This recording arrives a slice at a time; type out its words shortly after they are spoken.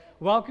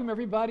Welcome,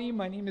 everybody.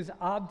 My name is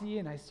Abdi,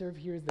 and I serve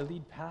here as the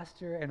lead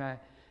pastor, and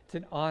it's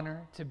an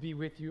honor to be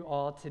with you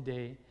all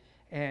today.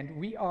 And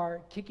we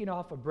are kicking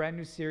off a brand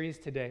new series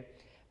today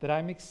that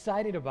I'm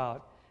excited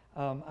about.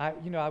 I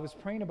was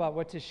praying about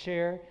what to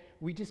share.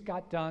 We just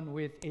got done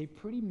with a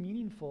pretty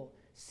meaningful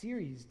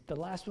series. The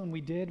last one we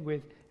did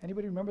with,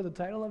 anybody remember the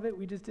title of it?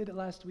 We just did it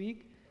last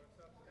week.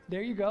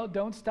 There you go,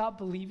 Don't Stop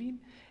Believing.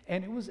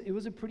 And it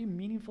was a pretty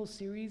meaningful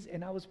series,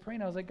 and I was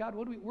praying. I was like, God,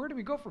 where do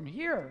we go from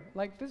here?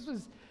 Like, this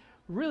was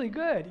really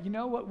good. You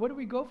know, what do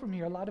we go from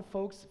here? A lot of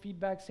folks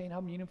feedback saying how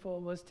meaningful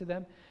it was to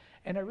them.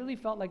 And I really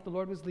felt like the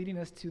Lord was leading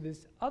us to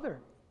this other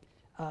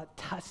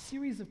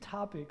series of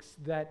topics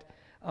that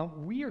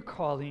we are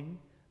calling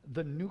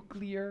the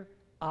nuclear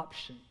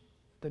option.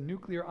 The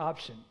nuclear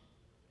option.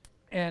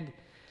 And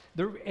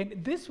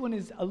this one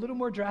is a little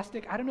more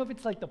drastic. I don't know if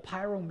it's like the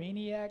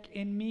pyromaniac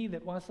in me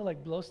that wants to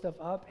like blow stuff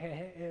up.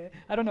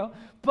 I don't know.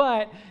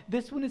 But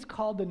this one is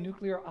called the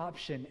nuclear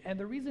option. And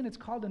the reason it's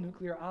called the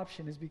nuclear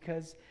option is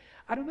because,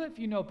 I don't know if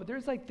you know, but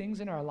there's like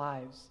things in our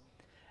lives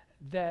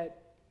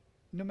that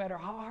no matter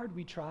how hard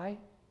we try,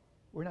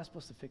 we're not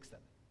supposed to fix them.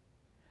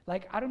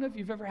 Like, I don't know if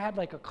you've ever had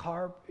like a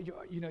car,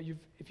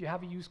 if you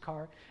have a used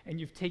car and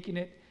you've taken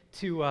it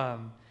to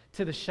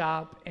the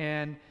shop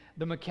and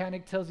the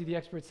mechanic tells you, the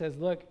expert says,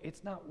 look,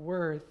 it's not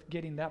worth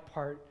getting that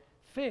part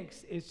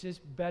fixed. It's just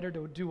better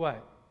to do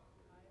what?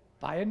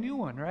 Buy a new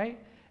one, right?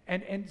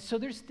 And so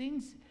there's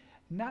things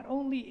not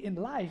only in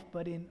life,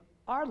 but in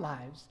our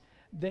lives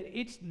that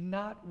it's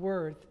not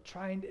worth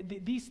trying.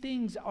 These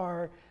things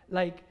are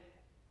like,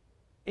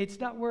 it's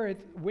not worth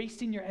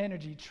wasting your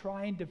energy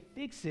trying to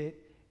fix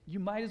it. You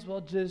might as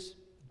well just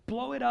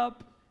blow it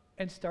up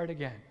and start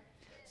again.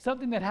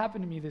 Something that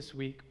happened to me this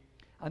week,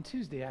 on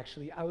Tuesday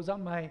actually, I was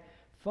on my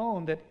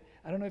phone that,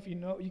 I don't know if you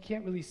know, you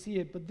can't really see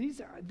it, but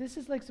this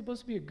is like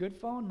supposed to be a good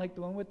phone, like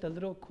the one with the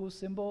little cool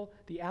symbol,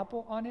 the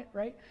Apple on it,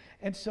 right?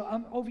 And so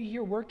I'm over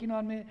here working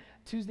on it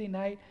Tuesday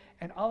night,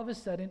 and all of a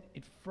sudden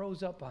it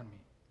froze up on me.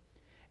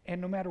 And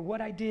no matter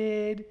what I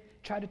did,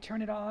 tried to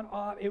turn it on,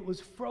 off, it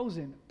was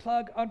frozen.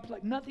 Plug,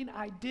 unplug, nothing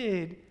I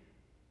did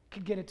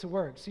could get it to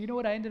work. So you know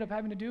what I ended up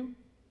having to do?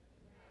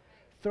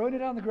 Throwing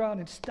it on the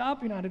ground and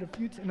stomping on it a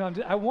few times.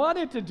 No, I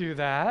wanted to do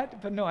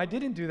that, but no, I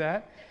didn't do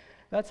that.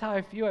 That's how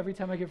I feel every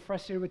time I get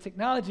frustrated with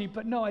technology,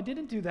 but no, I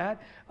didn't do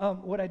that.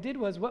 What I did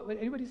was, what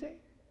anybody say?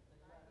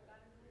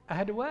 I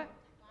had to what?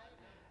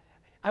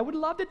 I would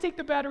love to take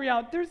the battery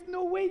out. There's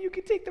no way you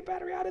can take the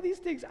battery out of these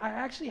things. I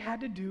actually had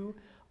to do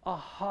a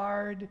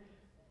hard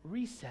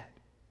reset.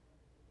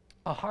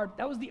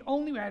 That was the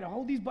only way. I had to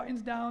hold these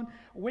buttons down,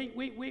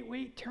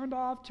 wait, turned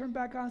off, turned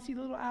back on, see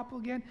the little Apple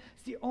again.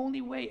 It's the only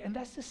way, and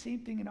that's the same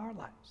thing in our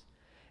lives.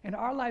 In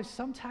our lives,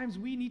 sometimes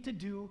we need to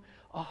do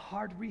a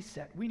hard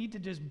reset. We need to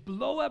just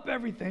blow up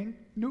everything,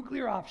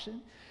 nuclear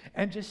option,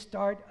 and just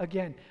start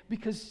again.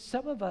 Because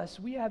some of us,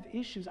 we have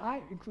issues,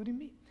 including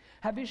me,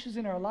 have issues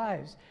in our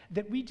lives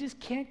that we just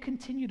can't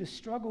continue to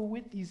struggle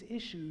with these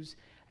issues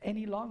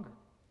any longer.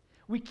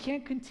 We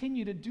can't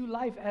continue to do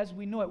life as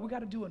we know it. We got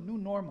to do a new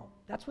normal.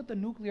 That's what the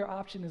nuclear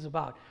option is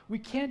about. We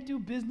can't do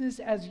business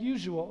as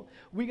usual.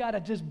 We got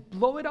to just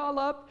blow it all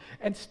up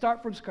and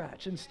start from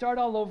scratch and start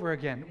all over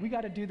again. We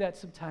got to do that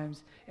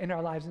sometimes in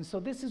our lives. And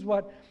so this is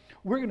what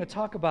we're going to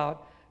talk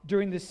about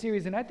during this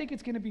series. And I think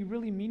it's going to be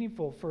really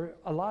meaningful for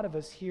a lot of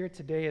us here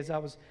today. As I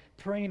was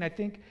praying, I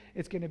think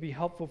it's going to be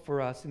helpful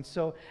for us. And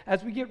so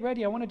as we get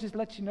ready, I want to just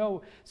let you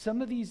know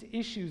some of these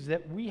issues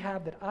that we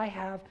have, that I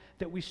have,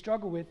 that we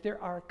struggle with, they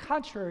are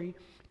contrary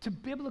to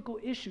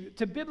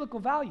biblical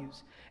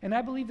values. And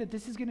I believe that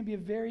this is going to be a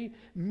very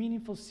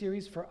meaningful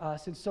series for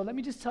us. And so let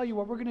me just tell you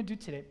what we're going to do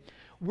today.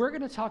 We're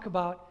going to talk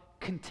about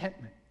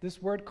contentment,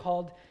 this word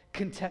called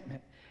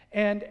contentment.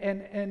 And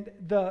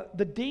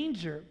the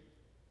danger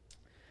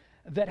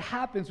that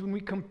happens when we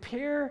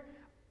compare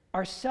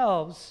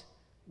ourselves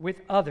with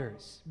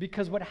others.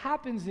 Because what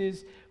happens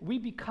is we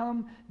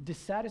become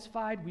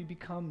dissatisfied, we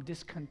become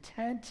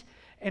discontent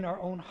in our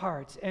own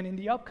hearts. And in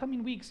the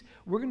upcoming weeks,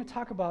 we're going to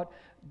talk about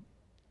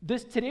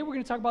this. Today we're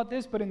going to talk about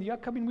this, but in the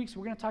upcoming weeks,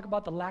 we're going to talk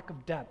about the lack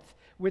of depth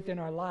within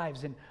our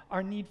lives and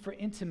our need for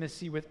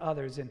intimacy with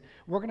others. And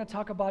we're going to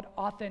talk about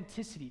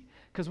authenticity.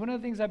 Because one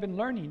of the things I've been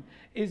learning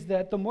is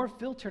that the more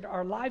filtered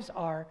our lives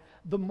are,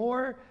 the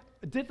more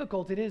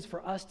difficult it is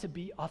for us to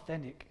be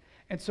authentic.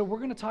 And so we're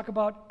going to talk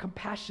about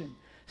compassion.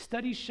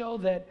 Studies show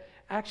that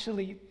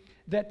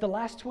the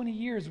last 20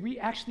 years, we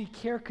actually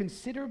care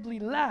considerably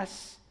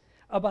less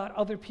about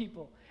other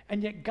people.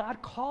 And yet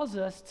God calls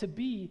us to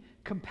be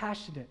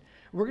compassionate.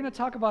 We're going to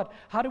talk about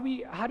how do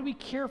we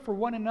care for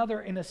one another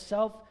in a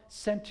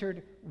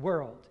self-centered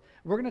world.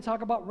 We're going to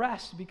talk about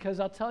rest,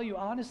 because I'll tell you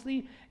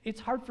honestly, it's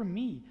hard for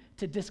me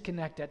to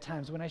disconnect at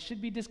times. When I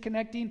should be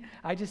disconnecting,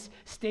 I just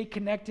stay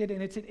connected,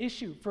 and it's an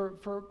issue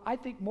for I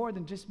think more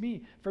than just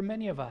me, for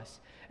many of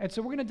us. And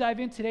so we're going to dive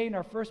in today in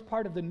our first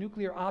part of the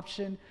nuclear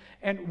option,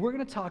 and we're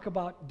going to talk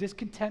about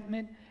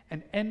discontentment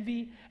and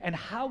envy and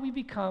how we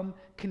become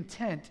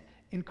content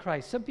in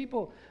Christ. Some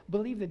people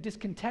believe that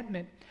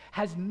discontentment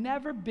has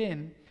never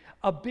been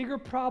a bigger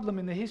problem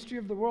in the history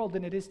of the world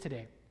than it is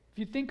today. If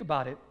you think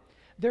about it,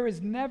 there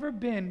has never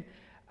been,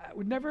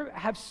 would never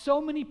have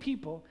so many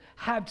people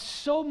have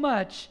so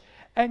much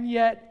and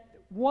yet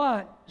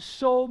want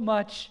so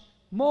much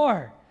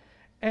more.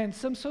 And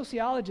some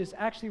sociologists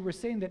actually were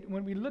saying that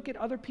when we look at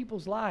other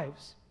people's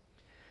lives,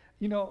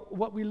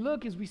 what we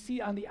look is we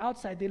see on the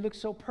outside, they look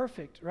so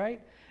perfect,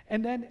 right?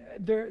 And then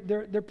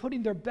they're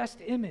putting their best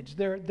image,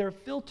 their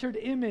filtered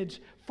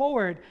image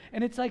forward.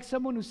 And it's like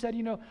someone who said,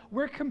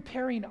 we're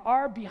comparing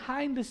our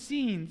behind the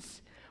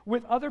scenes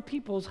with other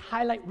people's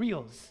highlight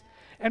reels.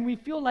 And we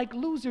feel like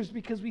losers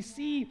because we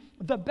see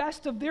the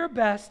best of their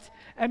best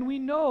and we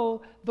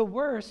know the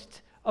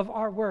worst of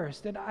our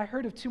worst. And I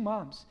heard of two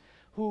moms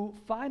who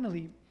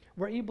finally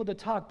were able to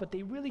talk, but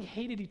they really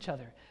hated each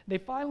other. They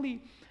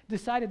finally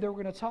decided they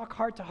were going to talk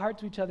heart to heart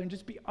to each other and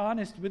just be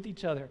honest with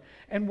each other.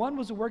 And one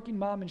was a working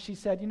mom, and she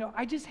said,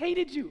 I just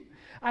hated you.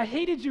 I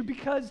hated you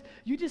because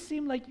you just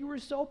seemed like you were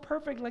so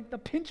perfect, like the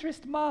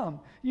Pinterest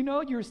mom.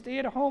 You're a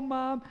stay-at-home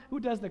mom who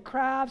does the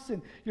crafts,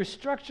 and your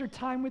structured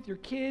time with your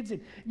kids,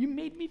 and you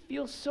made me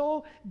feel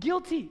so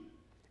guilty.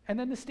 And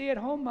then the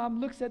stay-at-home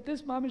mom looks at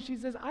this mom and she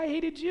says, I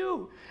hated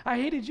you. I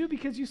hated you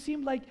because you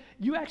seemed like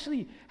you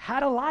actually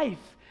had a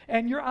life.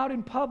 And you're out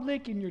in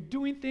public and you're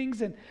doing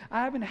things, and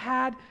I haven't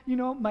had,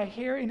 my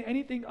hair in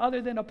anything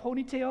other than a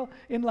ponytail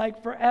in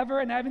like forever,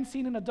 and I haven't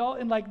seen an adult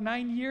in like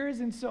 9 years.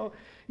 And so,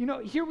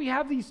 here we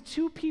have these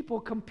two people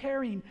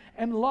comparing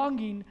and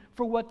longing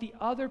for what the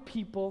other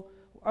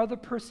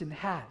person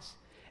has.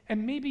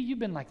 And maybe you've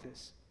been like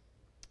this.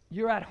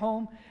 You're at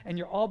home and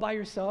you're all by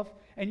yourself,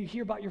 and you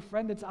hear about your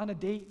friend that's on a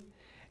date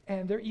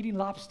and they're eating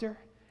lobster.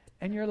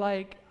 And you're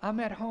like, I'm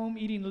at home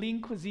eating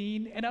lean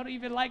cuisine, and I don't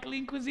even like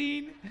lean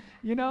cuisine,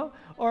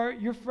 Or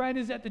your friend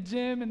is at the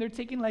gym, and they're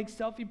taking like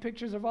selfie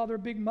pictures of all their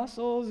big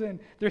muscles, and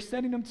they're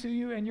sending them to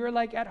you, and you're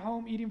like at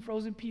home eating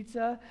frozen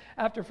pizza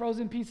after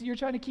frozen pizza. You're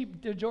trying to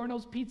keep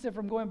DiGiorno's Pizza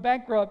from going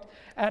bankrupt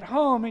at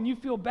home, and you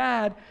feel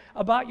bad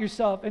about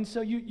yourself. And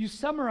so you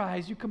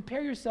summarize, you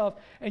compare yourself,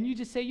 and you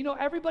just say,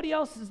 everybody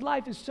else's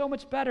life is so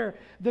much better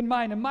than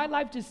mine, and my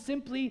life just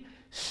simply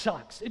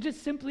sucks.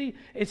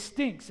 It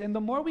stinks. And the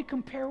more we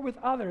compare with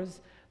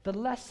others, the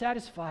less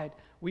satisfied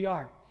we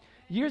are.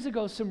 Years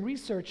ago, some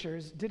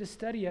researchers did a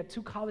study at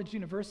two college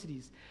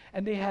universities,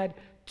 and they had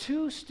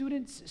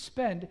students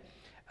spend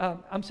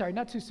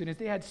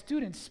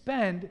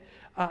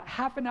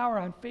half an hour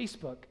on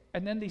Facebook,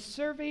 and then they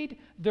surveyed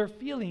their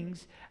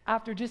feelings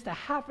after just a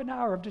half an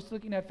hour of just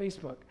looking at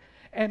Facebook.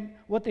 And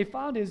what they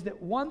found is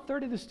that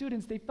 1/3 of the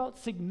students, they felt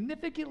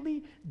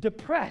significantly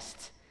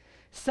depressed,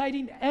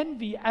 citing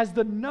envy as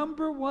the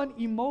number one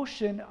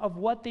emotion of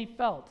what they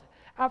felt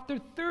after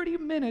 30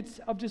 minutes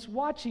of just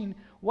watching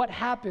what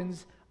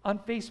happens on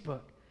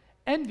Facebook.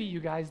 Envy, you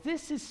guys,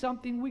 this is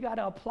something we got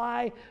to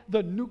apply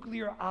the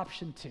nuclear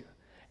option to.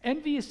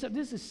 Envy this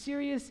is a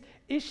serious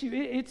issue.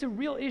 It's a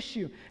real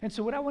issue. And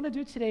so what I want to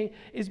do today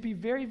is be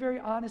very, very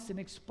honest and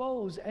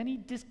expose any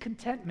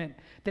discontentment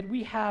that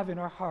we have in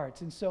our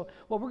hearts. And so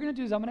what we're going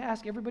to do is I'm going to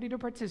ask everybody to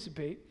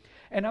participate,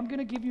 and I'm going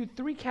to give you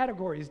three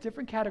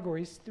different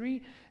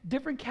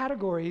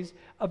categories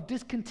of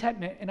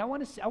discontentment. And I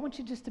want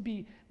you just to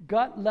be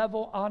gut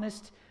level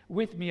honest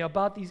with me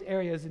about these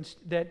areas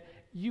that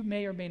you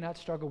may or may not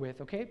struggle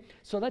with, okay?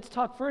 So let's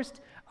talk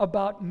first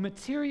about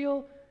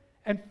material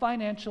and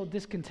financial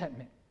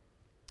discontentment.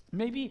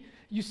 Maybe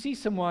you see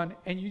someone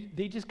and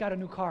they just got a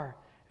new car,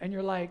 and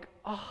you're like,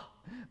 oh,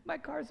 my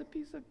car's a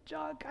piece of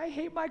junk. I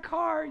hate my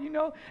car,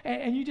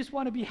 and you just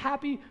want to be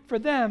happy for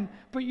them,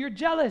 but you're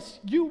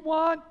jealous. You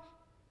want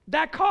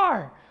that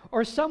car.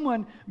 Or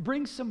someone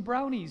brings some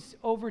brownies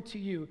over to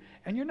you,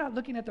 and you're not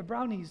looking at the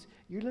brownies,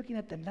 you're looking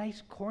at the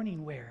nice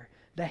Corningware,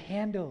 the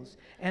handles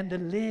and the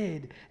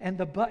lid and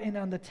the button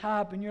on the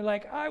top, and you're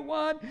like, I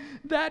want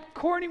that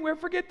Corningware,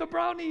 forget the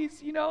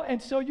brownies, and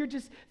so you're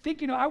just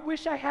thinking, I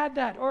wish I had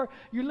that. Or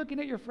you're looking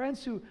at your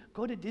friends who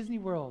go to Disney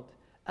World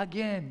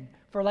again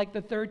for like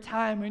the third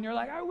time, and you're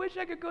like, I wish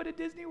I could go to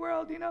Disney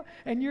World,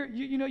 and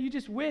you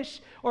just wish.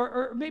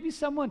 Or maybe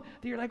someone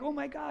that you're like, oh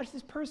my gosh,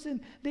 this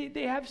person,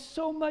 they have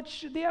so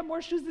much, they have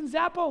more shoes than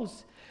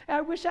Zappos. And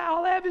I wish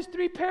all I have is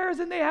 3 pairs,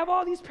 and they have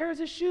all these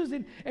pairs of shoes,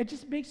 and it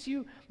just makes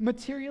you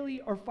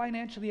materially or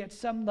financially at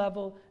some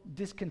level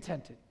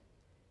discontented.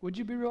 Would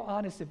you be real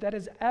honest? If that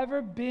has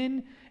ever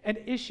been an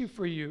issue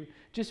for you,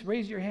 just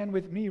raise your hand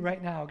with me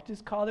right now.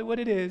 Just call it what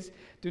it is.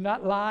 Do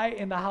not lie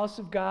in the house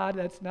of God.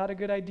 That's not a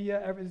good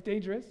idea. It's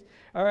dangerous.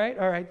 All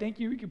right. Thank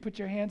you. You can put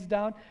your hands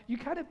down. You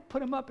kind of put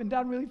them up and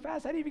down really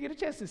fast. I didn't even get a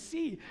chance to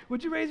see.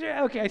 Would you raise your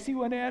hand? Okay, I see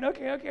one hand.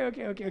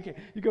 Okay.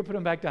 You go put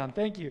them back down.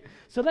 Thank you.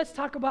 So let's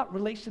talk about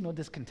relational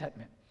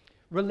discontentment.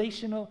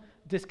 Relational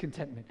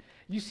discontentment.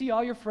 You see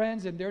all your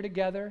friends and they're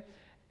together,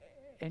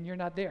 and you're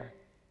not there.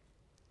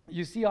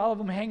 you see all of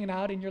them hanging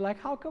out and you're like,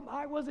 how come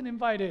I wasn't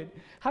invited?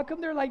 How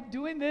come they're like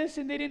doing this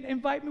and they didn't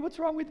invite me? What's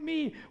wrong with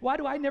me? Why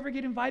do I never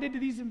get invited to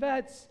these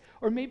events?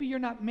 Or maybe you're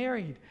not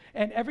married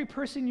and every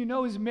person you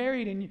know is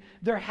married and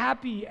they're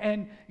happy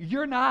and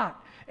you're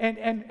not.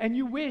 And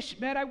you wish,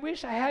 man, I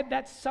wish I had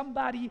that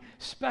somebody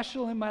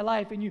special in my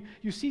life. And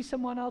you see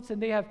someone else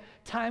and they have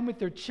time with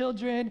their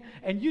children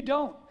and you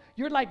don't.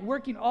 You're like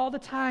working all the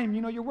time.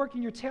 You know, you're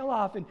working your tail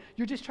off and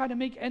you're just trying to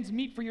make ends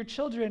meet for your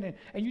children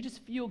and you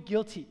just feel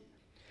guilty.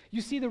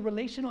 You see the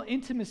relational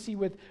intimacy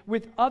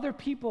with other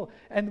people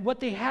and what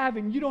they have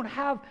and you don't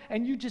have,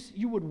 and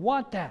you would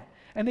want that.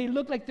 And they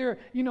look like they're,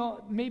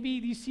 maybe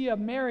you see a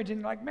marriage and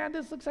you're like, man,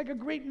 this looks like a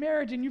great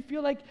marriage. And you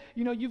feel like,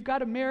 you've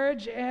got a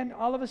marriage and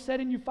all of a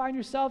sudden you find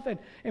yourself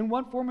in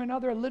one form or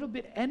another a little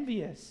bit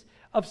envious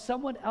of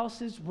someone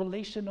else's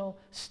relational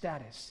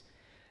status.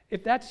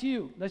 If that's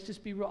you, let's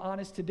just be real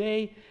honest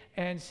today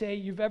and say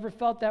you've ever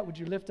felt that. Would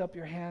you lift up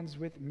your hands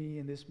with me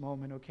in this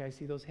moment? Okay, I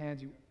see those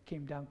hands. You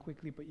came down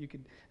quickly, but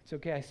it's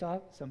okay. I saw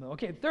some of them.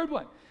 Okay, the third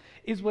one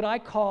is what I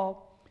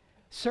call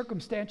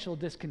circumstantial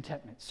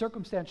discontentment.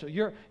 Circumstantial.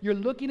 You're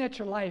looking at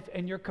your life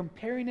and you're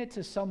comparing it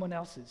to someone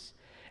else's.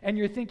 And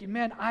you're thinking,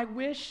 man, I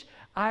wish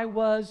I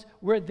was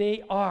where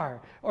they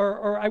are.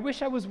 Or I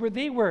wish I was where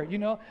they were,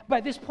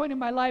 By this point in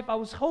my life, I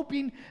was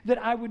hoping that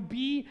I would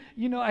be,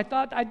 I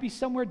thought I'd be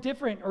somewhere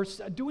different or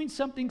doing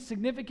something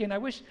significant. I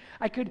wish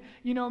I could,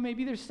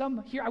 maybe there's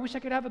some here. I wish I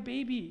could have a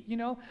baby,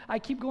 I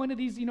keep going to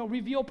these,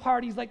 reveal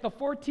parties like the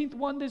 14th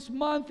one this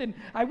month. And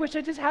I wish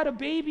I just had a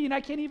baby and I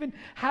can't even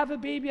have a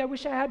baby. I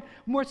wish I had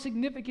more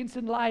significance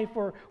in life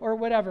or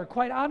whatever.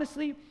 Quite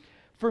honestly,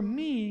 for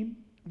me,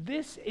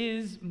 this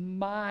is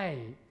my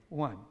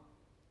one.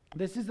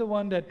 This is the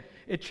one that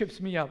it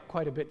trips me up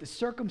quite a bit. The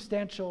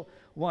circumstantial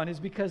one is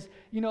because,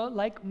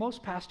 like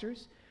most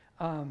pastors,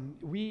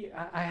 I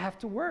have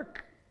to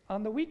work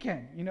on the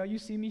weekend. You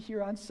see me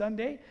here on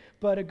Sunday,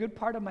 but a good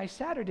part of my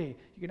Saturday,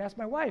 you can ask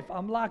my wife,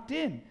 I'm locked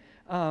in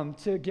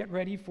to get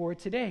ready for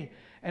today.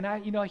 And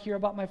I hear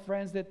about my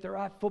friends that they're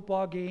at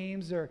football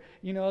games or,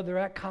 they're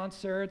at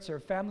concerts or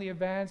family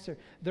events or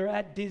they're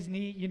at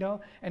Disney,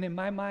 and in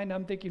my mind,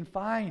 I'm thinking,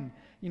 fine,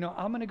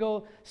 I'm going to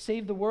go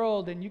save the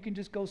world and you can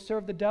just go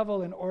serve the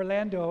devil in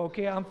Orlando.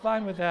 Okay, I'm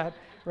fine with that,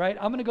 right?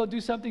 I'm going to go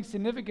do something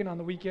significant on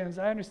the weekends.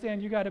 I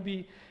understand you got to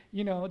be,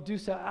 do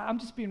so. I'm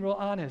just being real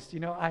honest.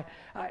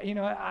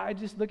 I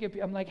just look at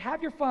people, I'm like,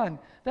 have your fun.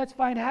 That's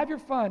fine. Have your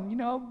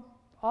fun.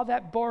 All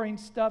that boring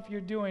stuff you're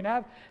doing.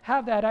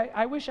 Have that.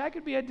 I wish I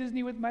could be at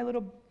Disney with my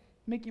little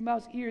Mickey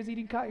Mouse ears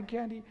eating cotton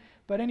candy.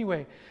 But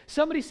anyway,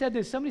 somebody said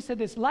this.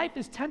 Life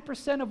is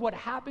 10% of what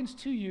happens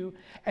to you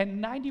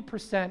and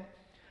 90%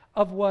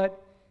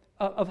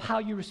 of how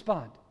you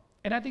respond.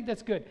 And I think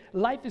that's good.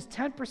 Life is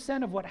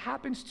 10% of what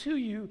happens to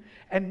you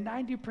and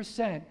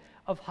 90%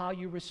 of how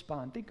you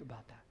respond. Think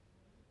about that.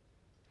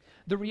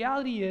 The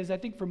reality is, I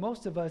think for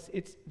most of us,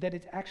 it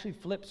actually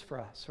flips for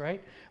us,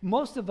 right?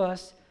 Most of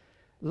us,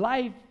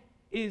 life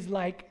is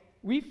like,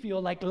 we feel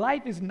like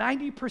life is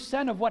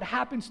 90% of what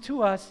happens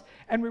to us,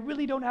 and we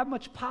really don't have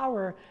much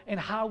power in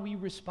how we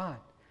respond.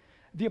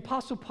 The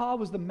Apostle Paul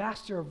was the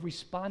master of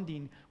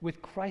responding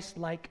with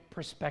Christ-like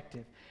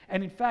perspective.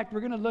 And in fact,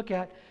 we're going to look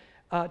at,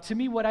 to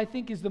me, what I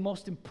think is the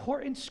most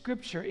important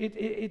scripture.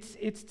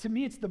 It's to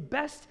me, it's the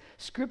best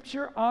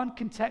scripture on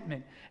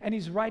contentment. And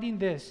he's writing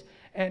this.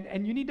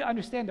 And you need to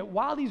understand that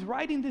while he's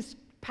writing this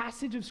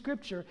passage of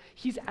scripture,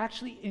 he's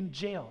actually in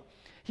jail.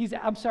 He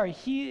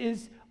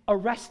is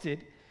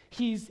arrested.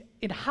 He's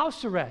in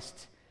house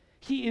arrest.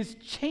 He is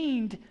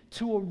chained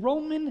to a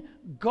Roman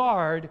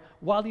guard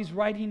while he's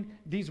writing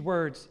these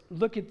words.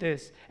 Look at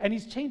this. And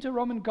he's chained to a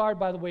Roman guard,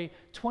 by the way,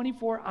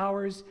 24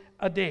 hours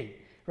a day,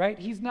 right?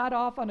 He's not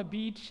off on a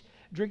beach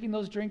drinking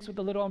those drinks with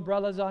the little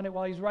umbrellas on it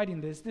while he's writing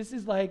this. This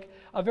is like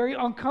a very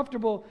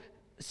uncomfortable,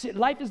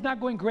 life is not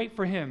going great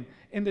for him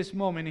in this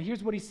moment. And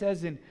here's what he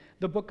says in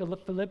the book of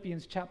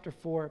Philippians chapter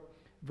 4,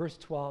 verse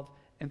 12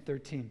 and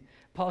 13.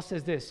 Paul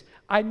says this,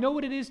 I know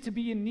what it is to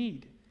be in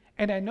need,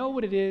 and I know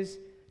what it is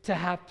to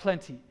have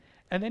plenty.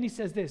 And then he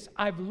says this,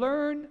 I've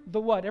learned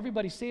the what?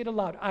 Everybody say it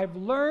aloud. I've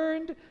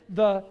learned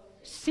the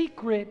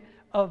secret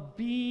of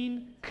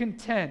being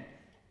content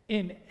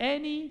in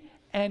any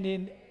and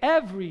in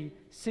every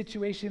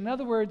situation. In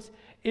other words,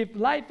 if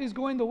life is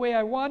going the way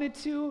I want it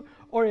to,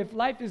 or if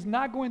life is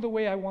not going the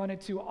way I want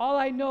it to, all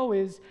I know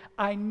is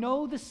I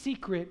know the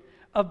secret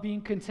of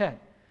being content.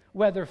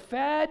 Whether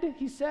fed,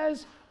 he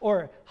says,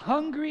 or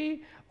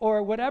hungry,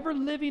 or whatever,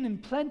 living in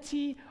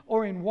plenty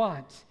or in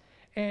want.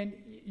 And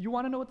you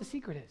want to know what the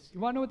secret is.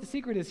 You want to know what the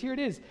secret is. Here it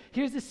is.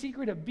 Here's the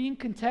secret of being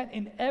content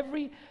in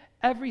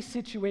every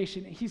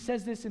situation. He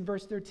says this in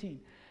verse 13.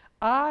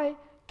 I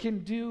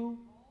can do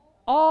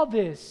all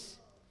this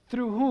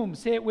through whom?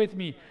 Say it with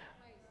me.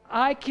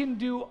 I can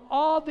do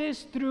all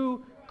this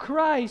through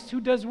Christ who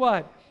does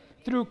what?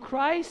 Through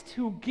Christ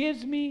who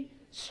gives me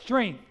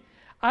strength.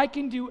 I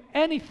can do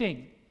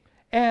anything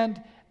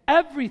and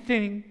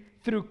everything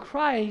through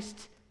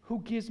Christ who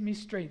gives me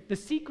strength. The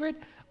secret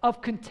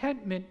of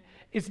contentment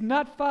is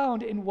not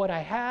found in what I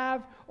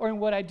have or in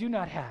what I do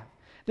not have.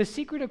 The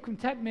secret of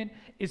contentment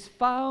is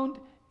found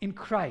in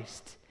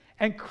Christ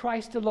and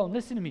Christ alone.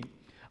 Listen to me.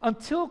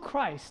 Until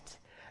Christ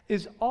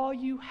is all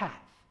you have,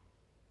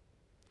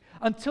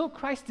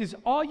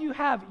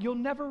 you'll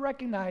never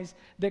recognize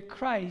that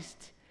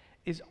Christ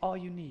is all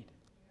you need.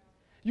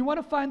 You want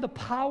to find the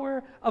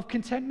power of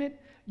contentment?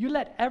 You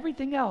let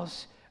everything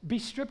else be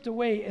stripped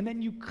away, and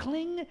then you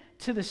cling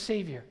to the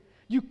Savior.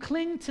 You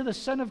cling to the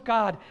Son of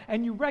God,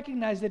 and you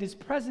recognize that His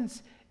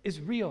presence is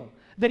real,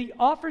 that He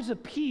offers a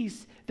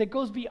peace that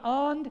goes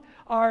beyond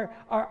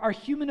our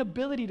human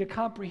ability to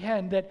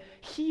comprehend, that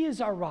He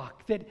is our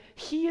rock, that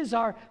He is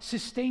our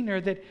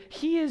sustainer, that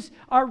He is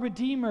our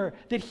Redeemer,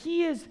 that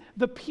He is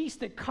the peace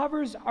that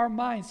covers our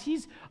minds.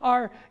 He's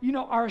our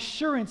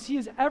assurance. He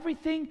is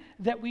everything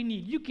that we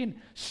need. You can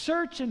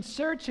search and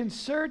search and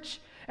search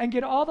and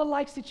get all the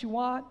likes that you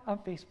want on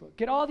Facebook.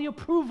 Get all the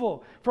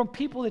approval from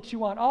people that you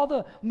want, all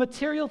the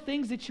material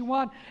things that you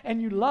want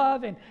and you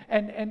love,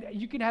 and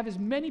you can have as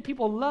many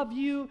people love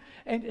you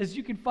as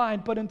you can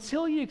find. But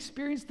until you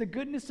experience the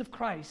goodness of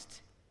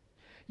Christ,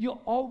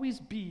 you'll always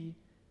be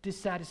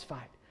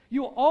dissatisfied.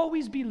 You'll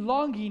always be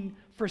longing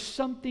for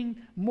something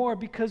more,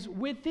 because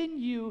within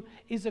you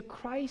is a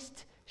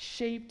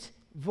Christ-shaped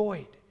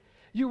void.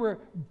 You were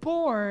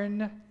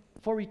born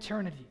for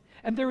eternity,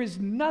 and there is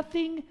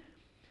nothing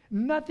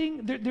that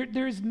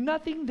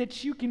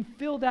you can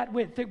fill that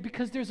with,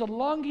 because there's a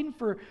longing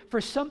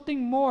for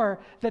something more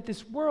that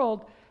this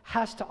world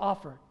has to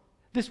offer.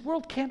 This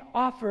world can't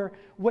offer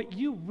what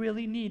you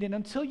really need, and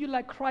until you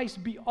let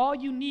Christ be all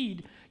you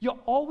need, you'll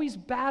always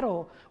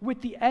battle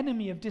with the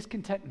enemy of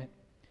discontentment.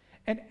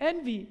 And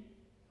envy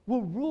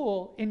will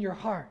rule in your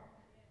heart.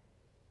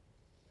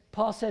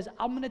 Paul says,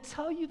 I'm going to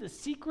tell you the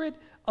secret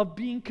of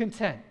being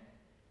content.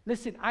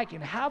 Listen, I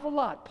can have a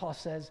lot, Paul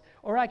says,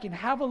 or I can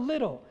have a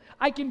little.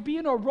 I can be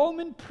in a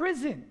Roman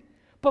prison,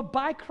 but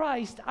by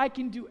Christ, I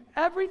can do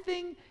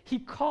everything He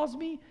calls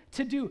me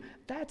to do.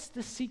 That's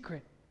the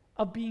secret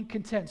of being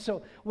content.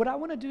 So what I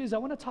want to do is I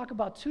want to talk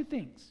about two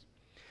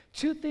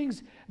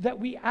things that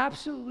we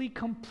absolutely,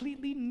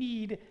 completely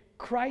need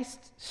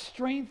Christ's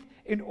strength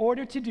in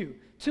order to do.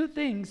 Two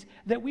things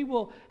that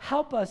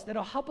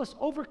that'll help us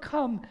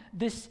overcome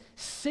this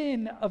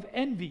sin of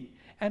envy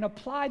and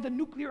apply the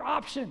nuclear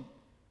option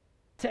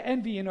to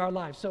envy in our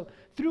lives. So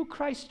through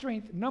Christ's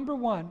strength, number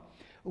one,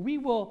 we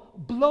will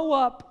blow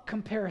up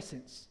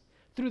comparisons.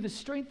 Through the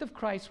strength of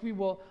Christ, we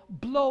will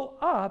blow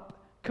up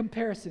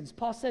comparisons.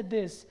 Paul said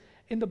this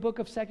in the book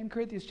of 2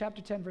 Corinthians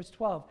chapter 10, verse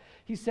 12.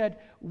 He said,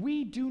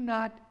 we do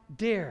not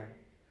dare.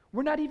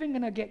 We're not even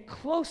going to get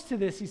close to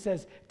this, he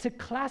says, to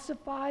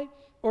classify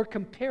or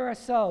compare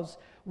ourselves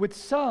with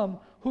some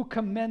who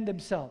commend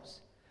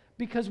themselves.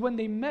 Because when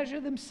they measure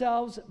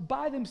themselves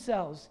by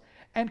themselves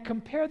and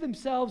compare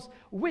themselves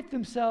with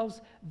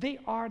themselves, they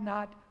are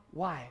not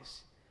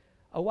wise.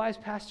 A wise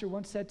pastor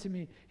once said to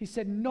me, he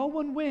said, no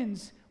one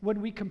wins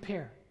when we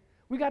compare.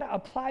 We got to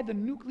apply the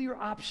nuclear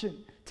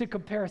option to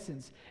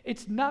comparisons.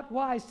 It's not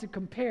wise to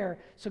compare,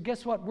 so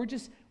guess what? We're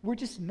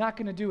just not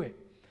going to do it.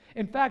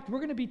 In fact, we're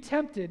going to be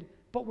tempted,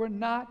 but we're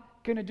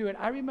not going to do it.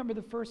 I remember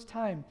the first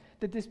time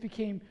that this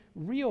became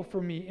real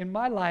for me in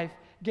my life,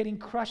 getting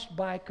crushed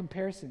by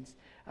comparisons.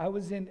 I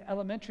was in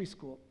elementary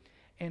school,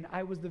 and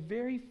I was the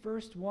very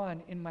first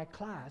one in my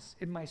class,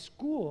 in my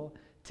school,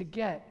 to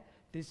get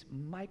this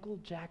Michael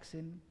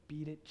Jackson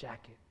Beat It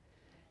jacket.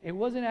 It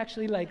wasn't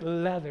actually like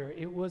leather.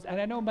 It was, and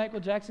I know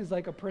Michael Jackson's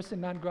like a person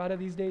non grata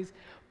these days,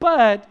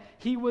 but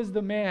he was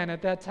the man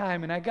at that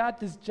time. And I got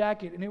this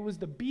jacket, and it was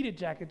the Beat It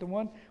jacket, the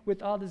one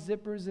with all the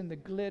zippers and the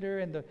glitter,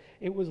 and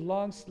it was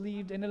long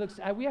sleeved, and it looks.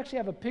 We actually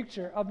have a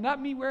picture of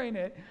not me wearing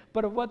it,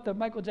 but of what the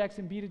Michael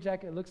Jackson Beat It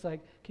jacket looks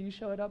like. Can you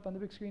show it up on the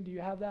big screen? Do you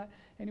have that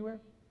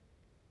anywhere?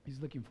 He's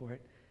looking for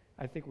it.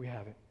 I think we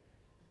have it.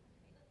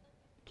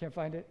 Can't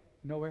find it?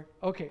 Nowhere?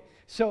 Okay.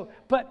 So,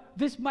 but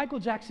this Michael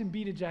Jackson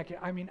Beat It jacket,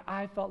 I mean,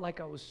 I felt like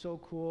I was so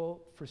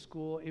cool for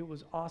school. It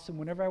was awesome.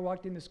 Whenever I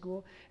walked into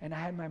school and I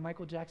had my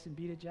Michael Jackson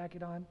Beat It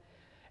jacket on,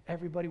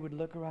 everybody would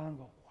look around and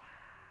go, wow,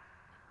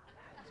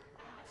 that's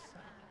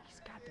awesome.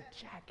 He's got the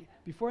jacket.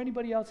 Before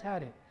anybody else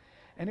had it.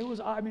 And it was,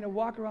 I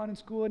walk around in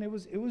school, and it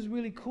was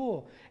really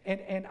cool.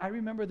 And I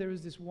remember there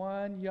was this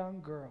one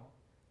young girl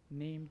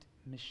named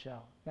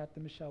Michelle. Not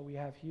the Michelle we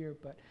have here,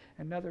 but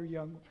another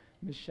young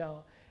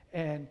Michelle.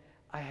 And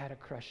I had a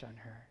crush on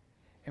her.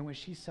 And when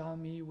she saw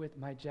me with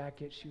my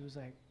jacket, she was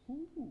like,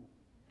 ooh.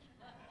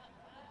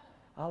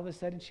 All of a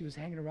sudden, she was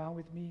hanging around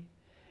with me,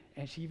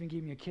 and she even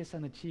gave me a kiss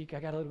on the cheek. I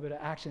got a little bit of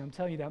action. I'm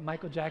telling you, that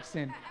Michael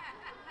Jackson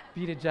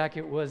Beat It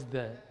jacket was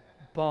the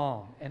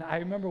bomb. And I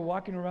remember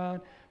walking around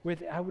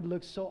with it. I would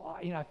look so,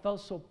 I felt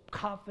so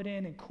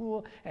confident and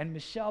cool, and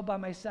Michelle by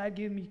my side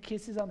giving me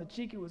kisses on the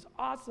cheek. It was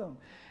awesome.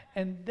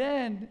 And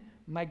then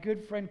my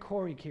good friend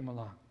Corey came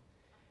along.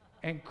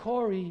 And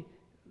Corey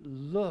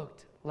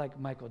looked like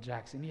Michael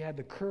Jackson. He had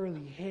the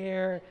curly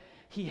hair,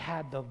 he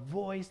had the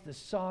voice, the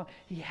song,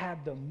 he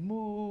had the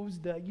moves,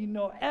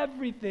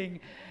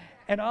 everything.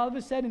 And all of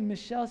a sudden,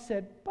 Michelle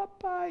said,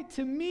 bye-bye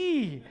to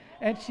me.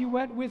 And she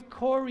went with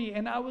Corey.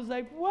 And I was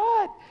like,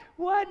 what?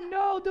 What?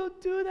 No, don't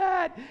do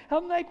that.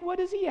 I'm like, what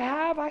does he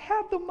have? I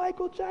have the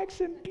Michael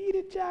Jackson Beat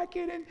It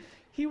jacket. And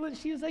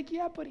she was like,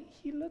 yeah, but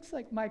he looks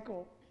like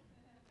Michael.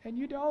 And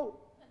you don't.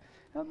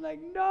 I'm like,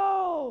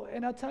 no.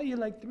 And I'll tell you,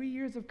 like 3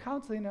 years of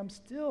counseling, I'm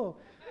still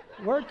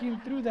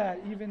working through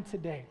that even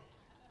today.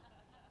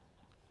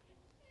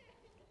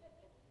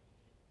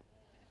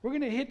 We're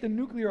going to hit the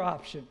nuclear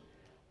option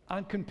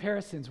on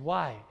comparisons.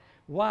 Why?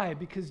 Why?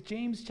 Because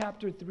James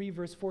chapter 3,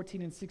 verse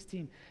 14 and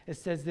 16, it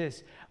says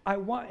this. I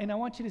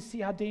want you to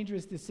see how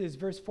dangerous this is.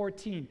 Verse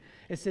 14,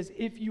 it says,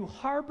 if you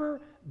harbor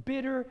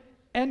bitter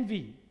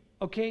envy,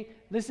 okay,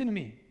 listen to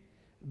me.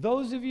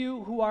 Those of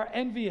you who are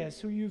envious,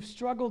 who you've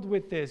struggled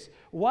with this,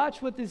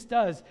 watch what this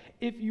does.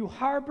 If you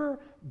harbor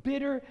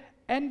bitter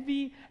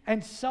envy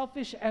and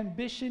selfish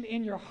ambition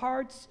in your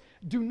hearts,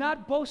 do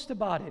not boast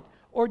about it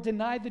or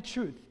deny the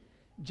truth.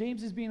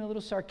 James is being a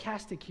little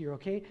sarcastic here,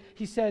 okay?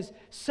 He says,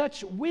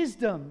 such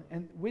wisdom,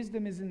 and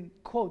wisdom is in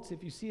quotes.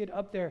 If you see it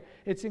up there,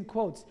 it's in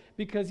quotes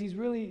because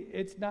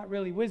it's not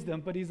really wisdom,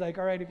 but he's like,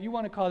 all right, if you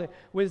want to call it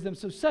wisdom.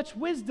 So such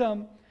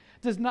wisdom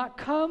does not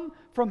come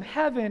from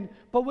heaven,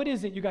 but what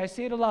is it? You guys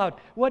say it aloud.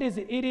 What is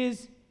it? It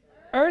is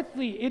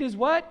earthly. It is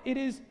what? It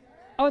is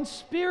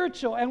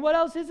unspiritual. And what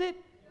else is it?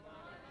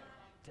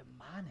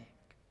 Demonic.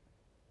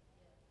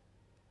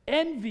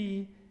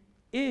 Envy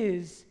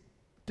is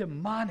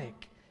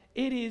demonic.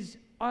 It is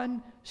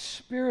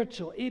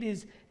unspiritual. It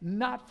is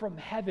not from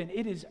heaven.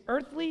 It is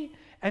earthly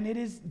and it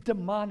is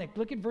demonic.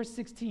 Look at verse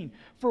 16.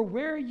 For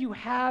where you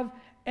have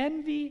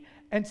envy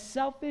and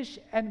selfish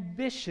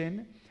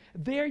ambition,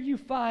 there you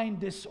find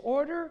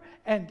disorder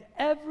and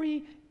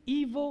every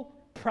evil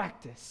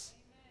practice.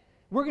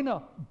 We're going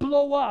to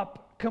blow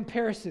up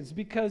comparisons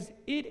because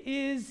it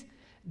is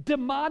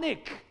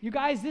demonic. You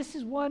guys, this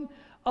is one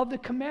of the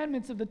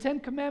commandments of the 10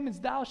 Commandments.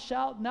 Thou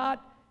shalt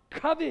not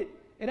covet.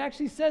 It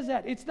actually says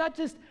that. It's not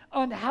just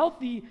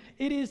unhealthy,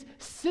 it is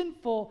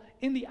sinful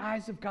in the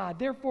eyes of God.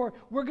 Therefore,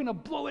 we're going to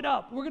blow it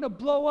up. We're going to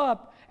blow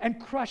up and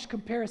crush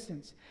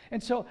comparisons.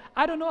 And so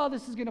I don't know how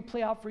this is going to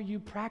play out for you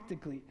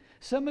practically.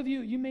 Some of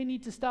you may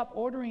need to stop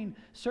ordering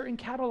certain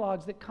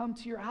catalogs that come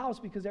to your house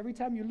because every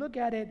time you look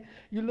at it,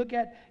 you look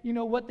at,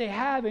 what they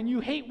have and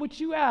you hate what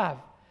you have.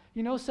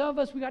 Some of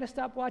us, we got to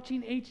stop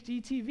watching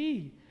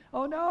HGTV.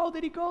 Oh no,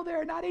 did he go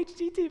there? Not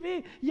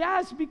HGTV.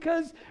 Yes,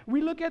 because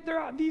we look at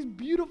these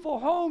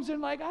beautiful homes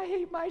and like, I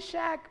hate my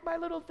shack, my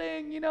little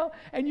thing,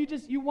 and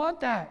you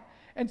want that.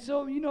 And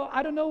so,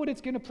 I don't know what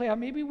it's going to play out.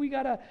 Maybe we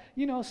got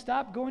to,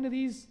 stop going to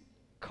these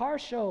car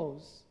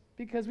shows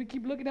because we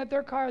keep looking at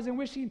their cars and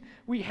wishing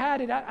we had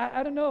it.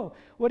 I don't know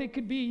what it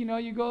could be.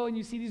 You go and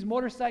you see these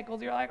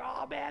motorcycles. You're like,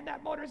 oh man,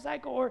 that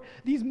motorcycle, or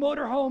these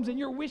motorhomes, and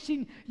you're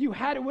wishing you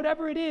had it.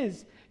 Whatever it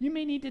is, you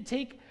may need to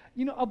take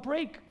a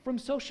break from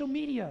social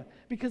media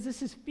because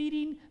this is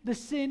feeding the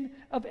sin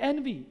of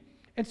envy.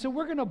 And so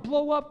we're going to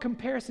blow up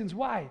comparisons.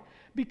 Why?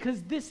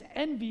 Because this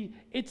envy,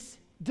 it's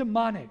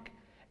demonic.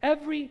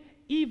 Every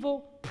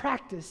evil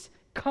practice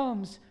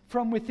comes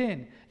from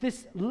within.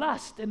 This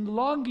lust and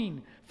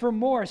longing for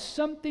more,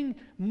 something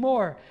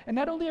more. And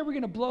not only are we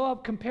going to blow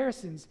up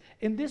comparisons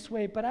in this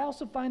way, but I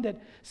also find that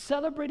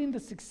celebrating the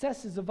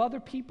successes of other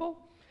people,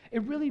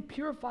 it really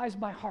purifies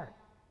my heart.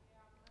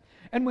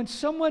 And when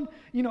someone,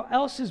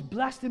 else is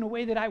blessed in a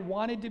way that I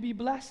wanted to be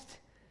blessed,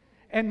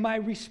 and my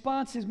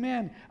response is,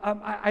 man,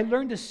 I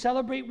learned to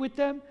celebrate with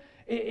them,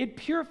 it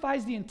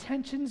purifies the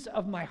intentions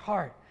of my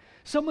heart.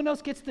 Someone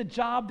else gets the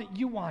job that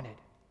you wanted,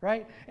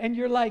 right? And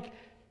you're like,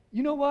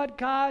 you know what?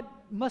 God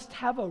must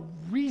have a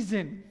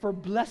reason for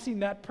blessing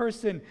that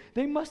person.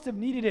 They must have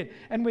needed it.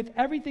 And with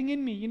everything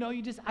in me,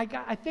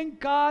 I thank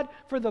God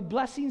for the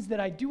blessings that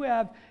I do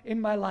have in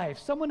my life.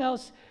 Someone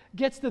else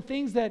gets the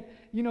things that,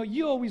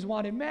 you always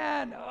wanted.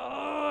 Man,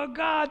 oh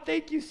God,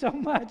 thank you so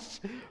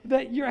much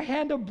that your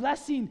hand of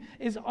blessing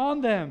is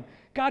on them.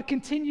 God,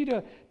 continue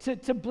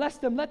to bless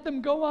them. Let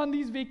them go on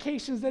these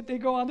vacations that they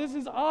go on. This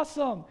is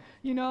awesome.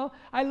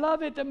 I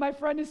love it that my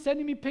friend is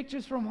sending me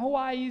pictures from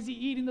Hawaii. Is he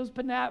eating those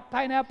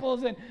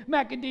pineapples and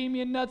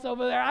macadamia nuts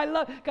over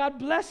there? God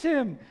bless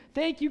him.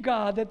 Thank you,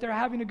 God, that they're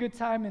having a good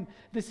time, and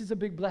this is a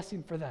big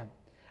blessing for them.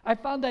 I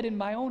found that in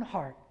my own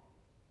heart.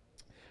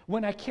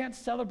 When I can't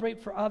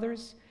celebrate for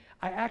others,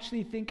 I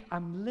actually think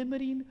I'm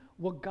limiting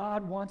what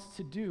God wants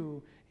to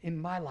do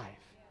in my life.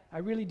 I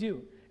really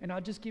do. And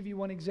I'll just give you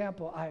one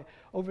example.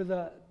 Over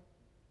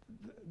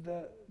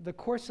the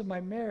course of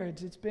my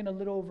marriage, it's been a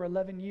little over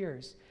 11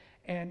 years,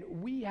 and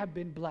we have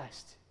been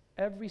blessed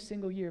every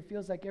single year. It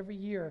feels like every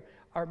year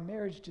our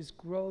marriage just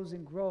grows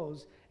and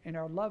grows, and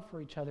our love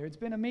for each other. It's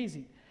been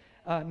amazing.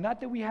 Not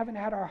that we haven't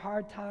had our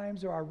hard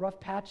times or our rough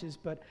patches,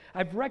 but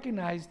I've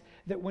recognized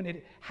that when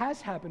it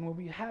has happened, when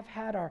we have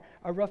had our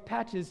rough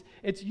patches,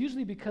 it's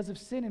usually because of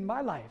sin in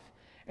my life.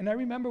 And I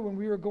remember when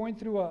we were going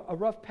through a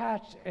rough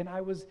patch and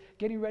I was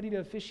getting ready to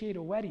officiate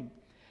a wedding.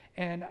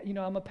 And,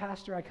 I'm a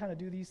pastor. I kind of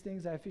do these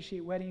things. I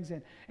officiate weddings.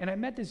 And I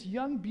met this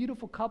young,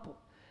 beautiful couple.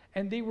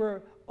 And they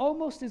were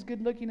almost as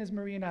good looking as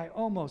Marie and I,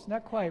 almost,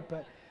 not quite,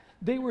 but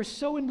they were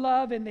so in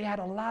love, and they had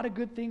a lot of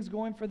good things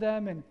going for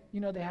them, and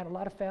they had a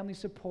lot of family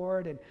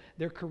support, and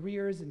their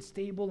careers and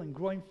stable and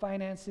growing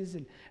finances,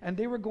 and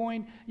they were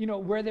going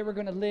where they were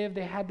going to live.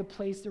 They had the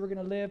place they were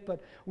going to live.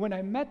 But when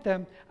I met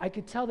them, I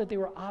could tell that they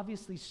were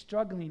obviously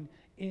struggling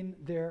in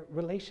their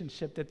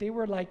relationship, that they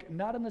were like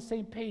not on the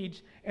same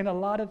page in a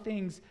lot of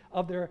things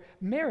of their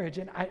marriage.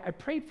 And I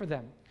prayed for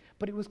them,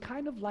 but it was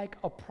kind of like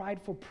a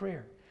prideful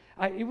prayer.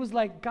 It was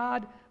like,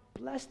 God,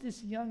 bless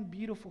this young,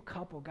 beautiful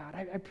couple, God.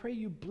 I pray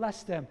you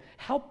bless them,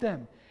 help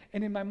them.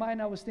 And in my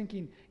mind, I was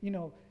thinking,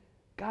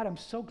 God, I'm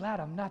so glad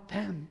I'm not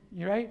them,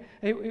 right?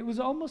 It was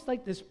almost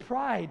like this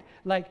pride,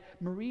 like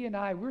Marie and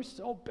I, we're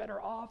so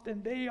better off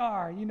than they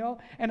are,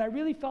 And I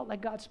really felt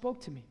like God spoke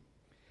to me.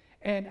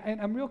 And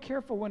I'm real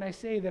careful when I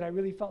say that I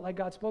really felt like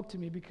God spoke to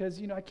me,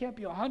 because, I can't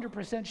be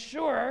 100%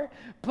 sure,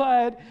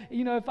 but,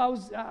 if I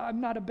was,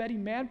 I'm not a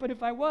betting man, but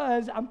if I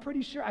was, I'm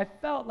pretty sure I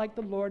felt like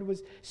the Lord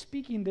was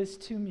speaking this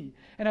to me.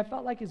 And I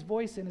felt like his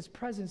voice and his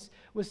presence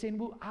was saying,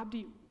 well,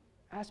 Abdi,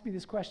 ask me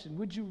this question.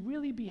 Would you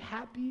really be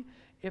happy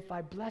if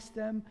I blessed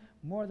them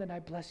more than I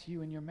bless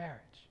you in your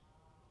marriage?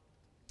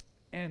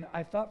 And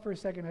I thought for a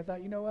second,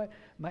 you know what?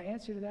 My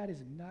answer to that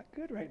is not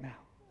good right now.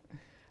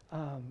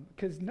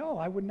 Because no,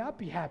 I would not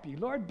be happy.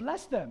 Lord,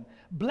 bless them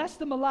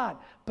a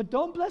lot, but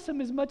don't bless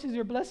them as much as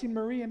you're blessing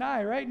Marie and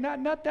I, right?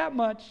 Not that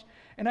much.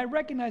 And I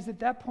recognized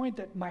at that point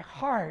that my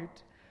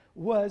heart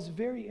was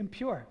very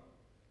impure,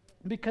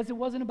 because it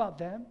wasn't about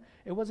them.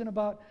 It wasn't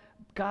about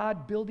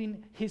God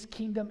building his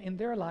kingdom in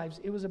their lives.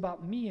 It was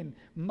about me and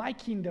my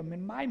kingdom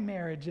and my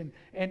marriage, and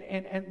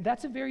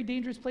that's a very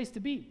dangerous place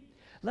to be.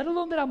 Let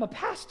alone that I'm a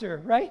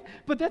pastor, right?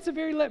 But that's a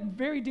very,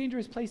 very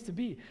dangerous place to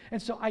be.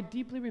 And so I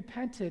deeply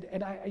repented,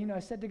 and I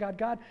said to God,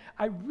 God,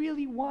 I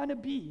really want to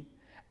be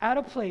at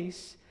a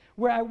place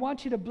where I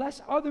want you to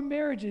bless other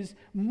marriages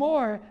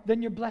more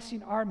than you're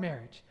blessing our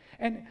marriage.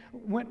 And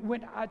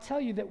when I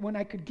tell you that when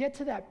I could get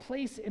to that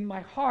place in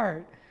my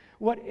heart,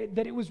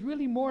 that it was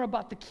really more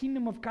about the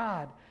kingdom of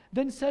God,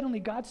 then suddenly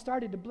God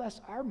started to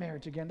bless our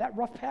marriage again. That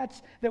rough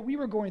patch that we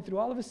were going through,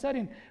 all of a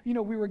sudden, we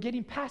were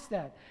getting past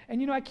that.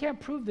 And I can't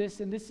prove this,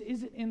 and this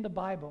isn't in the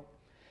Bible.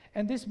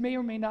 And this may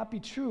or may not be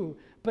true,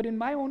 but in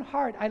my own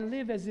heart, I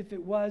live as if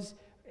it was,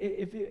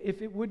 if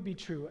it would be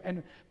true.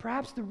 And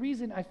perhaps the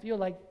reason I feel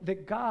like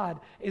that God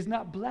is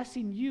not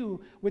blessing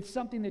you with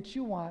something that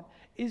you want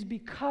is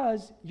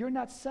because you're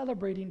not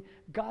celebrating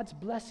God's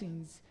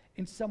blessings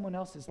in someone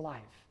else's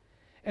life.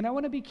 And I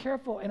want to be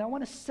careful, and I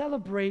want to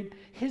celebrate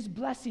his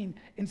blessing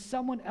in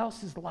someone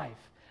else's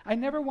life. I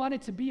never want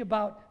it to be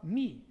about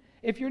me.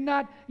 If you're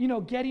not,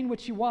 getting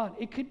what you want,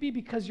 it could be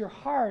because your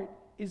heart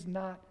is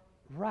not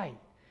right.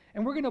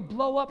 And we're going to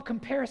blow up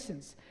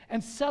comparisons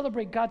and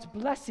celebrate God's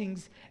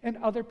blessings in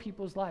other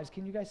people's lives.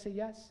 Can you guys say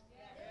yes?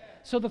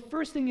 So the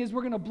first thing is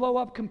we're going to blow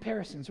up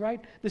comparisons, right?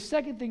 The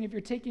second thing, if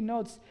you're taking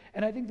notes,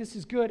 and I think this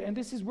is good, and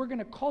this is we're going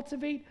to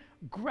cultivate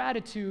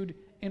gratitude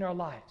in our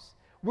lives.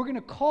 We're going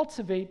to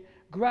cultivate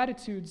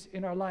gratitudes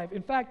in our life.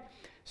 In fact,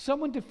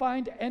 someone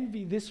defined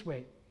envy this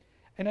way,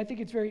 and I think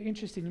it's very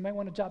interesting. You might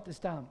want to jot this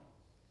down.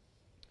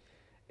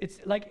 It's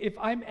like, if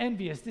I'm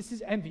envious, this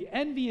is envy.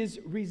 Envy is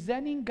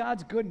resenting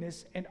God's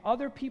goodness in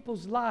other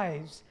people's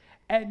lives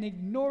and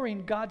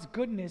ignoring God's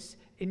goodness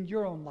in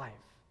your own life.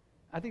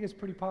 I think it's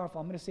pretty powerful.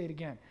 I'm going to say it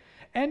again.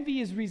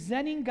 Envy is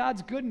resenting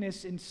God's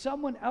goodness in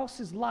someone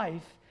else's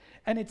life,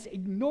 and it's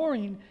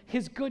ignoring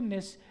his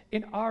goodness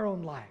in our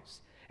own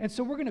lives. And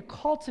so we're going to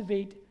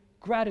cultivate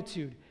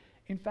gratitude.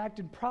 In fact,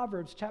 in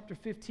Proverbs chapter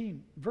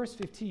 15, verse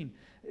 15,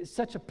 is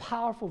such a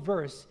powerful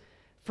verse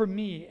for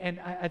me, and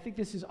I think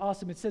this is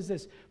awesome. It says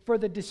this: for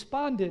the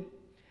despondent,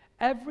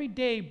 every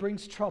day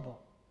brings trouble.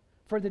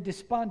 For the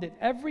despondent,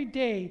 every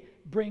day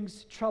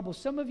brings trouble.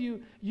 Some of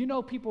you,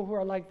 people who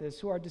are like this,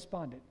 who are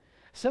despondent.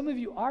 Some of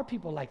you are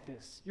people like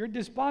this. You're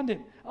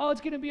despondent. Oh, it's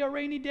going to be a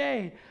rainy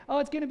day. Oh,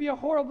 it's going to be a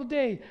horrible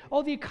day.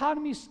 Oh, the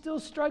economy is still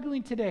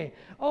struggling today.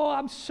 Oh,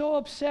 I'm so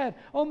upset.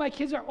 Oh, my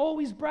kids are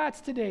always brats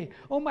today.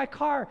 Oh, my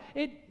car,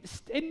 it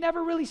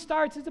never really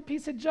starts. It's a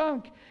piece of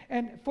junk.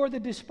 And for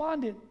the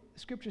despondent,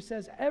 Scripture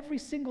says, every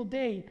single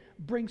day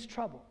brings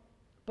trouble.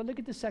 But look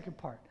at the second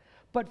part.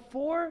 But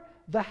for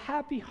the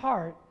happy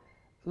heart,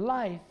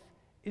 life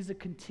is a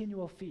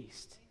continual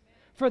feast.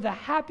 For the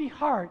happy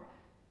heart,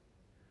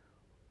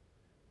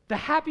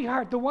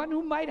 the one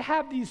who might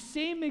have these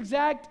same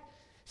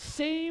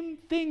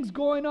things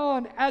going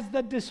on as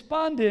the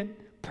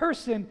despondent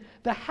person,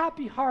 the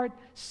happy heart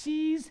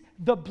sees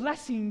the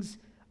blessings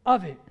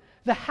of it.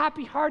 The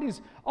happy heart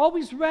is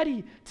always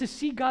ready to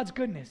see God's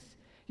goodness.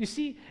 You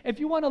see, if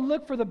you want to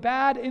look for the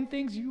bad in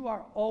things, you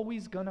are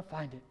always going to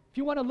find it. If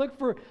you want to look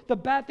for the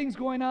bad things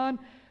going on,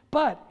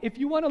 but if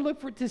you want to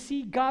look to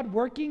see God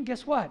working,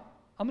 guess what?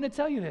 I'm going to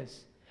tell you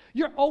this.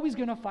 You're always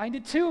going to find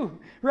it too,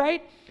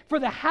 right? For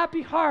the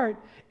happy heart,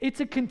 it's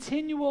a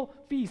continual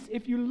feast.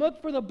 If you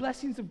look for the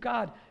blessings of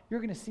God, you're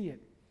going to see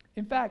it.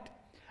 In fact,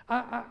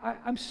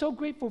 I'm so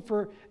grateful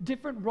for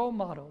different role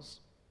models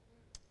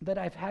that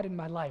I've had in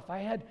my life. I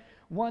had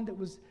one that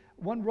was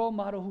one role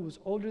model who was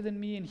older than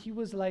me, and he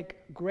was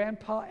like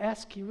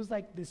grandpa-esque. He was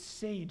like this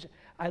sage.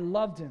 I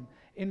loved him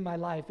in my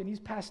life, and he's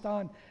passed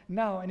on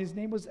now, and his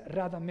name was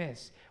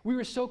Radames. We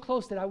were so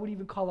close that I would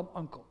even call him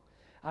uncle.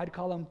 I'd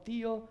call him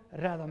Tío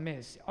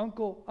Radames,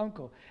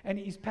 uncle, and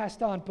he's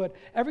passed on. But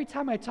every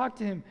time I talked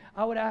to him,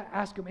 I would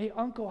ask him, hey,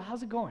 uncle,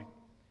 how's it going?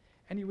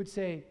 And he would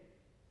say,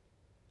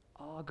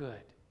 all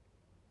good.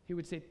 He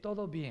would say,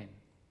 todo bien.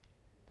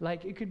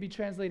 Like it could be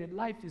translated,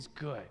 life is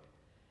good.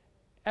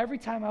 Every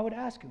time I would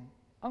ask him,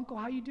 uncle,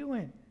 how you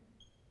doing?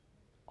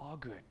 All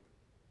good.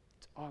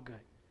 It's all good.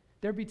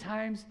 There'd be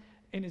times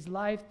in his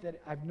life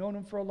that I've known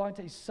him for a long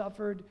time. He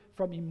suffered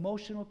from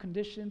emotional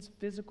conditions,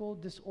 physical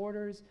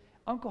disorders.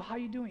 Uncle, how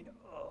you doing?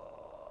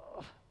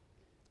 Oh,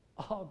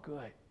 all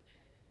good.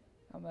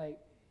 I'm like,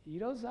 you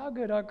don't sound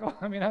good, uncle.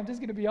 I mean, I'm just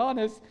going to be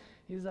honest.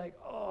 He's like,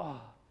 oh,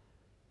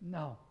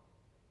 no.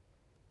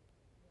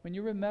 When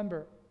you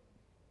remember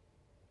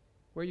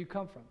where you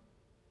come from,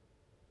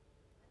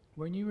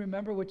 when you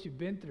remember what you've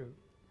been through,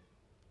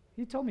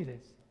 he told me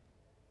this.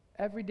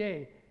 Every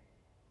day,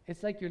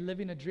 it's like you're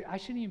living a dream. I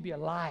shouldn't even be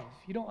alive.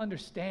 You don't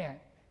understand.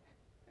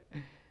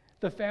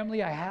 The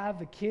family I have,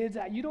 the kids,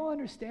 you don't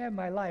understand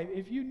my life.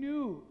 If you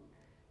knew,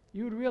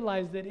 you would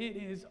realize that it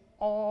is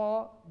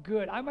all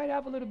good. I might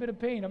have a little bit of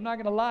pain, I'm not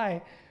going to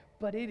lie,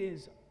 but it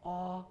is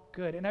all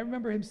good. And I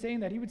remember him saying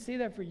that. He would say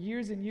that for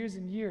years and years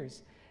and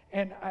years.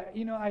 And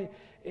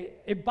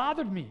it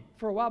bothered me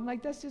for a while. I'm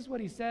like, that's just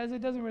what he says.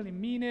 It doesn't really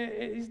mean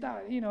it. He's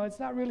not, it's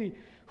not really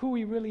who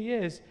he really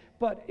is.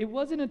 But it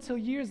wasn't until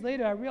years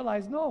later I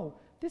realized, no,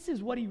 this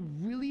is what he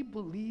really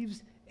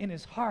believes in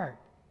his heart.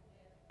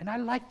 And I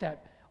like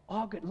that.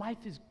 All good.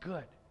 Life is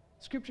good.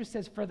 Scripture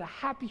says, for the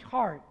happy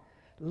heart,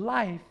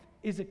 life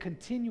is a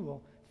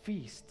continual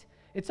feast.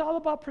 It's all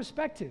about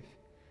perspective.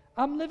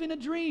 I'm living a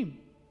dream,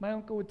 my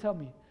uncle would tell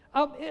me.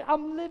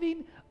 I'm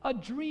living a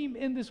dream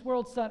in this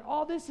world, son.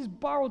 All this is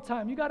borrowed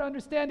time. You got to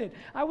understand it.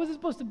 I wasn't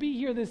supposed to be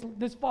here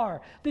this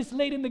far, this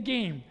late in the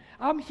game.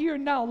 I'm here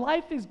now.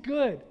 Life is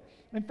good.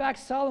 In fact,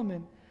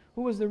 Solomon,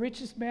 who was the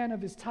richest man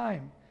of his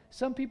time,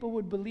 some people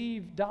would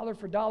believe dollar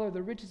for dollar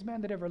the richest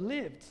man that ever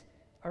lived.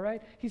 All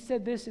right? He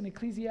said this in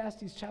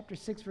Ecclesiastes chapter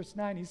 6, verse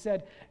 9. He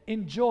said,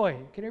 enjoy.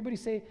 Can everybody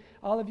say,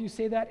 all of you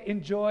say that?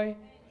 Enjoy.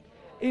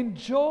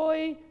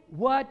 Enjoy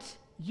what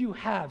you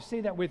have.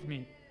 Say that with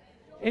me.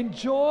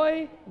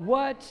 Enjoy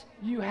what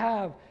you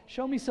have.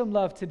 Show me some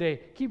love today.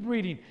 Keep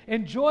reading.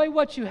 Enjoy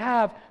what you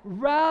have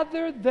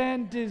rather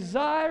than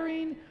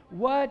desiring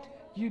what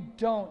you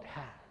don't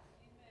have.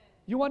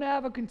 You want to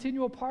have a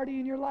continual party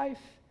in your life?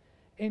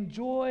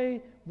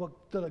 Enjoy what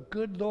the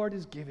good Lord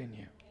has given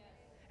you.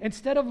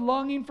 Instead of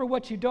longing for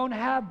what you don't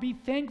have, be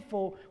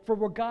thankful for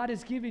what God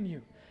has given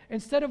you.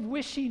 Instead of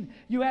wishing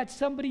you had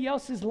somebody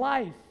else's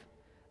life,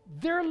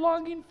 they're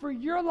longing for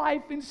your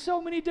life in so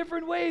many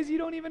different ways you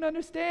don't even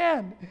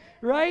understand,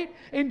 right?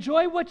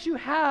 Enjoy what you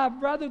have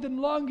rather than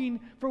longing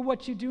for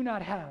what you do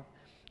not have.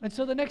 And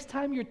so the next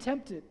time you're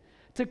tempted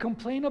to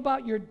complain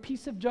about your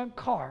piece of junk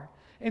car,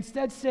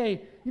 instead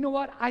say, you know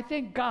what? I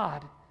thank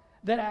God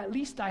that at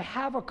least I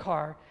have a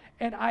car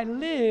and I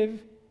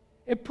live.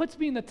 It puts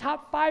me in the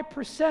top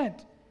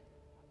 5%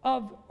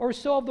 of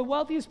the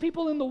wealthiest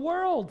people in the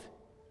world.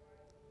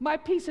 My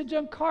piece of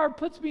junk car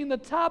puts me in the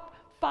top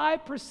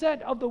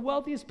 5% of the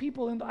wealthiest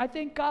people. I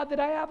thank God that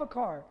I have a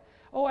car.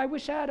 Oh, I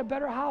wish I had a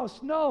better house.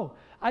 No,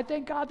 I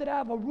thank God that I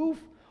have a roof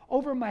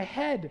over my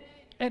head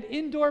and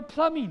indoor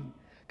plumbing.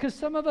 Because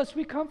some of us,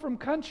 we come from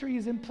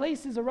countries and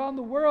places around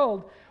the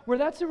world where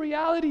that's a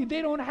reality.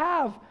 They don't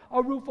have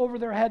a roof over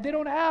their head. They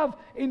don't have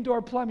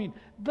indoor plumbing.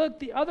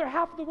 The other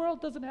half of the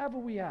world doesn't have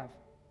what we have.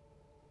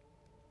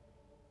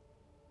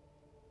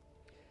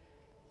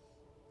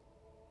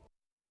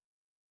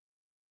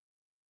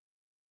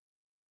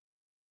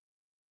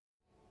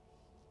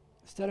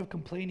 Instead of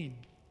complaining,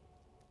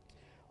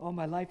 oh,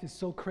 my life is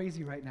so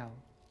crazy right now.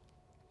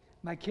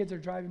 My kids are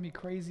driving me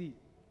crazy.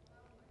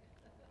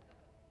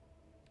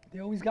 They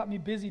always got me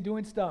busy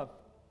doing stuff.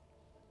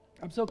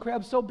 I'm so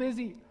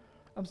busy.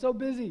 I'm so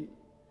busy.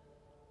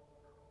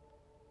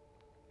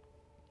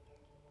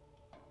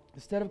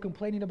 Instead of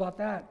complaining about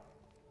that,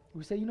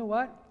 we say, you know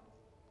what?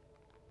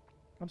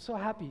 I'm so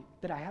happy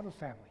that I have a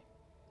family.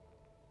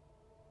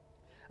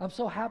 I'm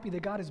so happy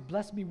that God has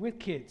blessed me with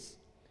kids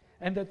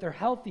and that they're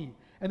healthy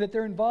and that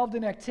they're involved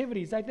in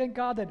activities. I thank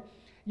God that,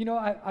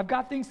 I've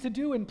got things to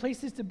do and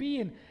places to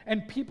be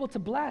and people to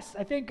bless.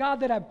 I thank God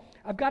that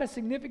I've got a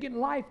significant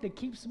life that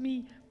keeps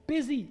me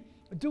busy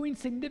doing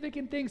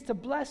significant things to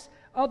bless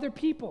other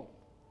people.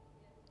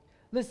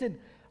 Listen,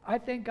 I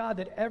thank God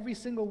that every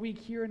single week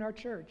here in our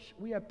church,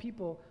 we have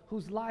people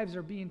whose lives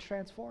are being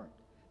transformed.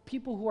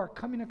 People who are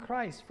coming to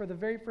Christ for the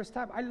very first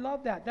time. I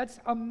love that. That's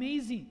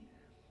amazing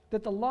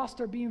that the lost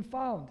are being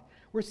found.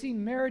 We're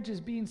seeing marriages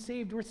being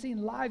saved. We're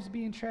seeing lives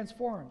being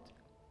transformed.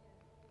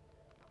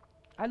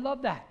 I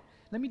love that.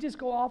 Let me just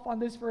go off on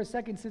this for a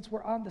second since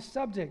we're on the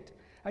subject.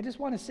 I just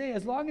want to say,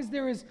 as long as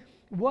there is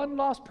one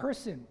lost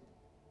person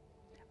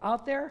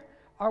out there,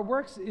 our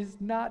work is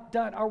not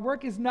done. Our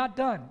work is not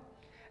done.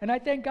 And I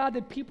thank God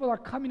that people are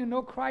coming to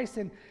know Christ.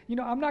 And,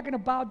 I'm not going to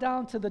bow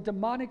down to the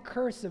demonic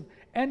curse of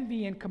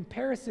envy and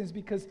comparisons,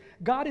 because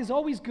God is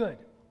always good.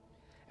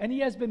 And he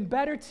has been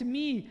better to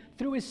me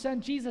through his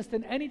son Jesus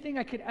than anything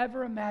I could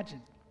ever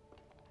imagine.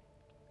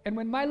 And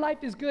when my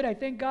life is good, I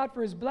thank God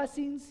for his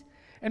blessings.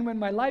 And when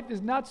my life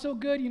is not so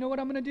good, you know what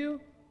I'm going to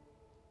do?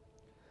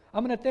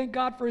 I'm going to thank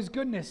God for his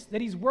goodness,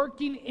 that he's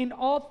working in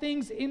all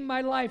things in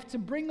my life to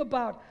bring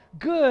about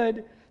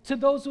good to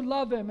those who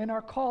love him and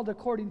are called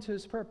according to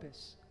his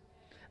purpose.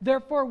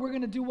 Therefore, we're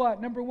going to do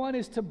what? Number one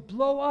is to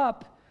blow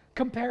up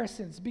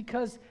comparisons,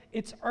 because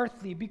it's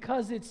earthly,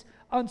 because it's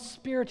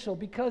unspiritual,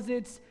 because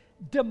it's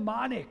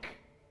demonic.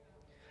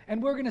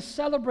 And we're going to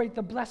celebrate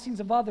the blessings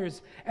of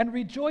others and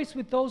rejoice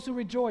with those who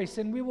rejoice.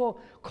 And we will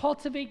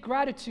cultivate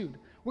gratitude.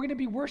 We're going to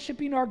be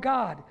worshiping our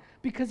God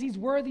because he's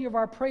worthy of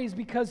our praise,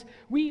 because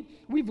we've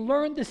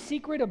learned the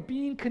secret of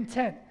being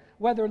content,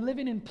 whether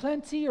living in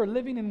plenty or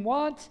living in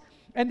want.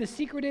 And the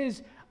secret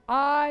is,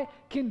 I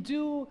can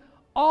do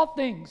all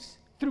things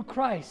through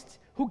Christ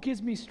who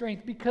gives me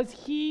strength, because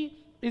he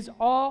is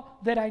all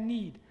that I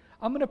need.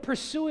 I'm going to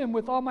pursue him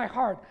with all my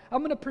heart.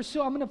 I'm going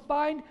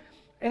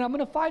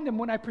to find him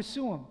when I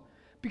pursue him,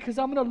 because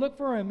I'm going to look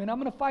for him, and I'm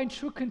going to find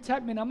true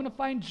contentment. I'm going to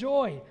find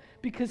joy,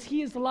 because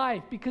he is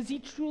life, because he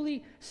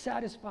truly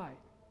satisfies.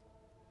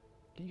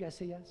 Can you guys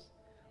say yes?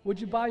 Would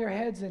you bow your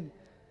heads and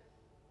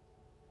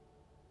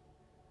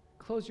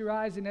close your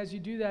eyes? And as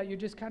you do that, you're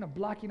just kind of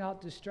blocking out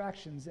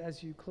distractions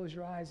as you close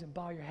your eyes and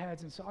bow your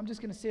heads. And so I'm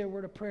just going to say a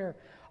word of prayer.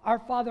 Our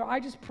Father, I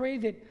just pray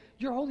that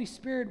your Holy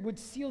Spirit would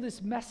seal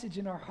this message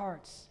in our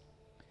hearts,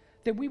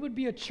 that we would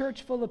be a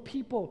church full of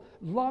people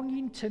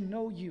longing to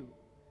know you,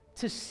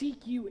 to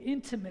seek you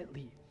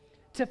intimately,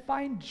 to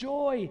find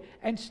joy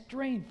and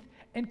strength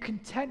and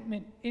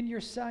contentment in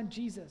your Son,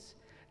 Jesus.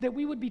 That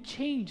we would be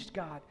changed,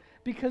 God,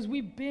 because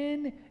we've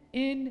been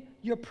in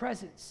your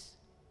presence.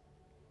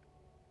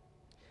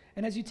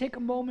 And as you take a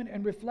moment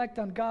and reflect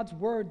on God's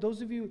word,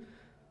 those of you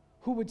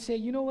who would say,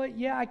 you know what,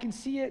 yeah, I can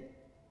see it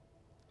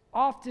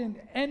often,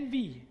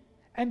 envy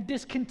and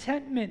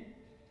discontentment,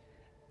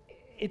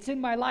 it's in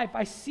my life.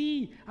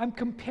 I'm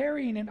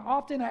comparing, and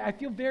often I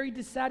feel very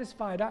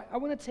dissatisfied. I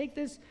want to take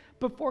this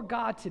before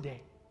God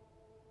today.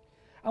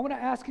 I want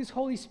to ask his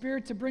Holy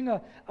Spirit to bring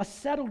a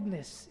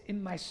settledness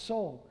in my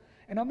soul.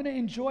 And I'm going to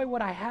enjoy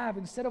what I have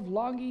instead of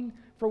longing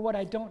for what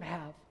I don't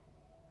have.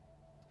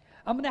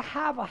 I'm going to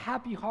have a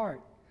happy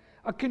heart,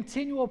 a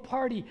continual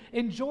party,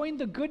 enjoying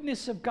the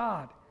goodness of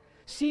God,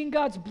 seeing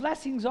God's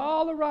blessings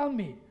all around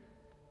me.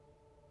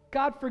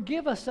 God,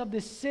 forgive us of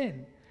this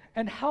sin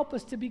and help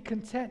us to be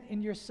content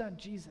in your Son,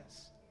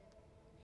 Jesus.